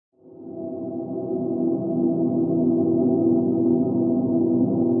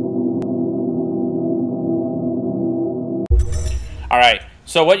All right,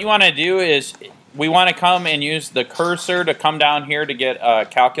 so what you want to do is we want to come and use the cursor to come down here to get a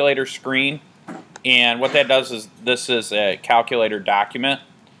calculator screen. And what that does is this is a calculator document.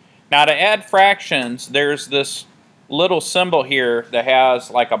 Now to add fractions, there's this little symbol here that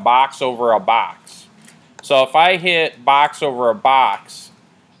has like a box over a box. So if I hit box over a box,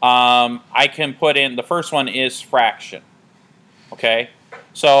 I can put in, the first one is fraction. Okay,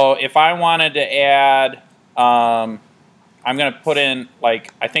 so if I wanted to add, I'm going to put in,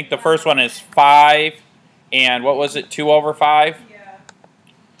 like, I think the first one is 5, and what was it, 2 over 5? Yeah.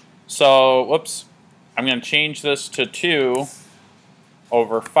 So, whoops, I'm going to change this to 2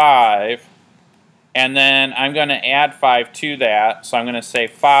 over 5, and then I'm going to add 5 to that, so I'm going to say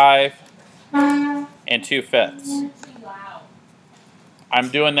 5 and 2/5. Wow. I'm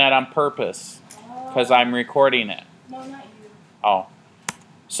doing that on purpose, because I'm recording it. No, not you. Oh.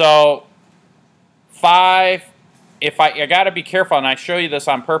 So, 5... If I got to be careful, and I show you this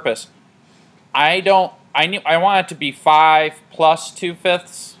on purpose. I want it to be 5 plus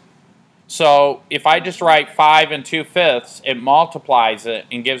 2/5. So if I just write 5 and 2/5, it multiplies it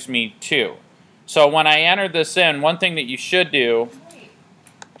and gives me 2. So when I enter this in, one thing that you should do. Wait.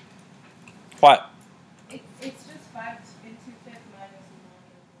 What? It's just 5 and 2/5 minus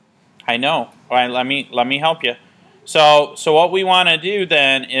 1. I know. All right, let me help you. So what we want to do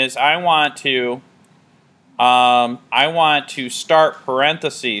then is I want to start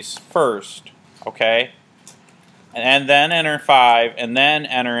parentheses first, okay? And then enter 5, and then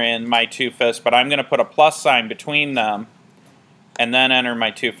enter in my 2/5, but I'm going to put a plus sign between them, and then enter my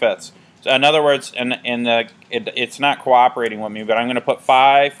 2/5. So in other words, it's not cooperating with me, but I'm going to put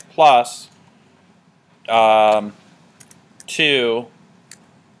 5 plus 2/5,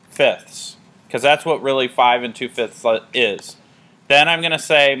 because that's what really 5 and 2/5 is. Then I'm going to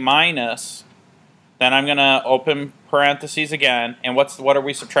say minus. Then I'm going to open parentheses again, and what are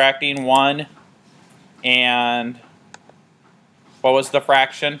we subtracting? 1 and what was the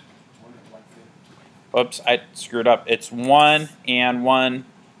fraction? Oops, I screwed up. It's 1 and 1/5.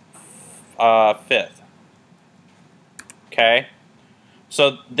 Okay,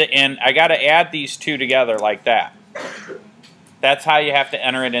 so and I got to add these two together like that. That's how you have to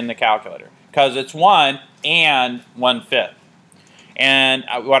enter it in the calculator, because it's 1 and 1/5. And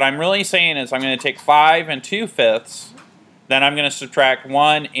what I'm really saying is I'm going to take 5 and 2/5, then I'm going to subtract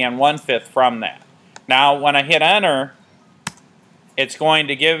 1 and 1/5 from that. Now when I hit enter, it's going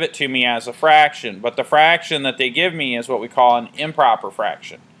to give it to me as a fraction, but the fraction that they give me is what we call an improper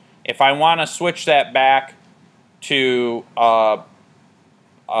fraction. If I want to switch that back to a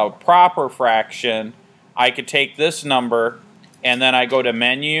proper fraction, I could take this number and then I go to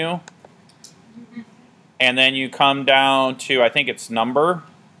menu, and then you come down to, I think it's number,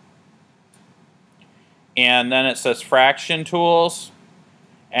 and then it says fraction tools,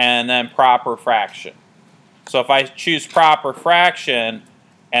 and then proper fraction. So if I choose proper fraction,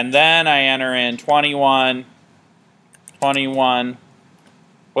 and then I enter in 21,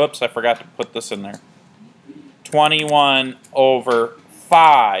 whoops, I forgot to put this in there, 21 over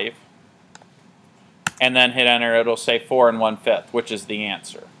 5, and then hit enter, it'll say 4 and 1/5, which is the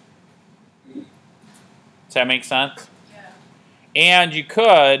answer. Does that make sense? Yeah. And you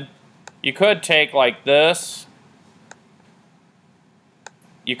could take like this.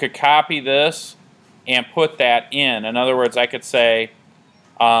 You could copy this and put that in. In other words, I could say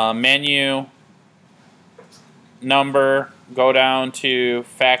menu, number, go down to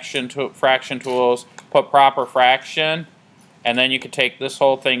fraction tools, put proper fraction, and then you could take this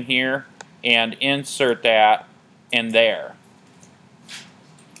whole thing here and insert that in there.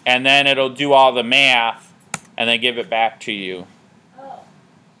 And then it'll do all the math and then give it back to you. Oh.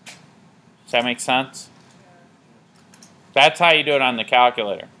 Does that make sense? That's how you do it on the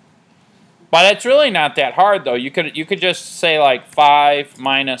calculator. But it's really not that hard though. You could just say like 5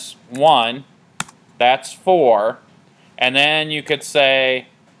 minus 1, that's 4. And then you could say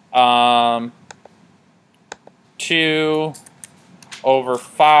 2 over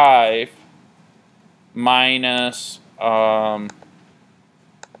 5 minus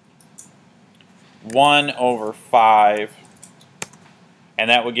 1 over 5, and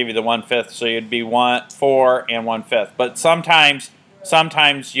that would give you the 1/5. So you'd be 4 and 1/5. But sometimes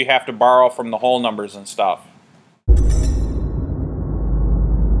you have to borrow from the whole numbers and stuff.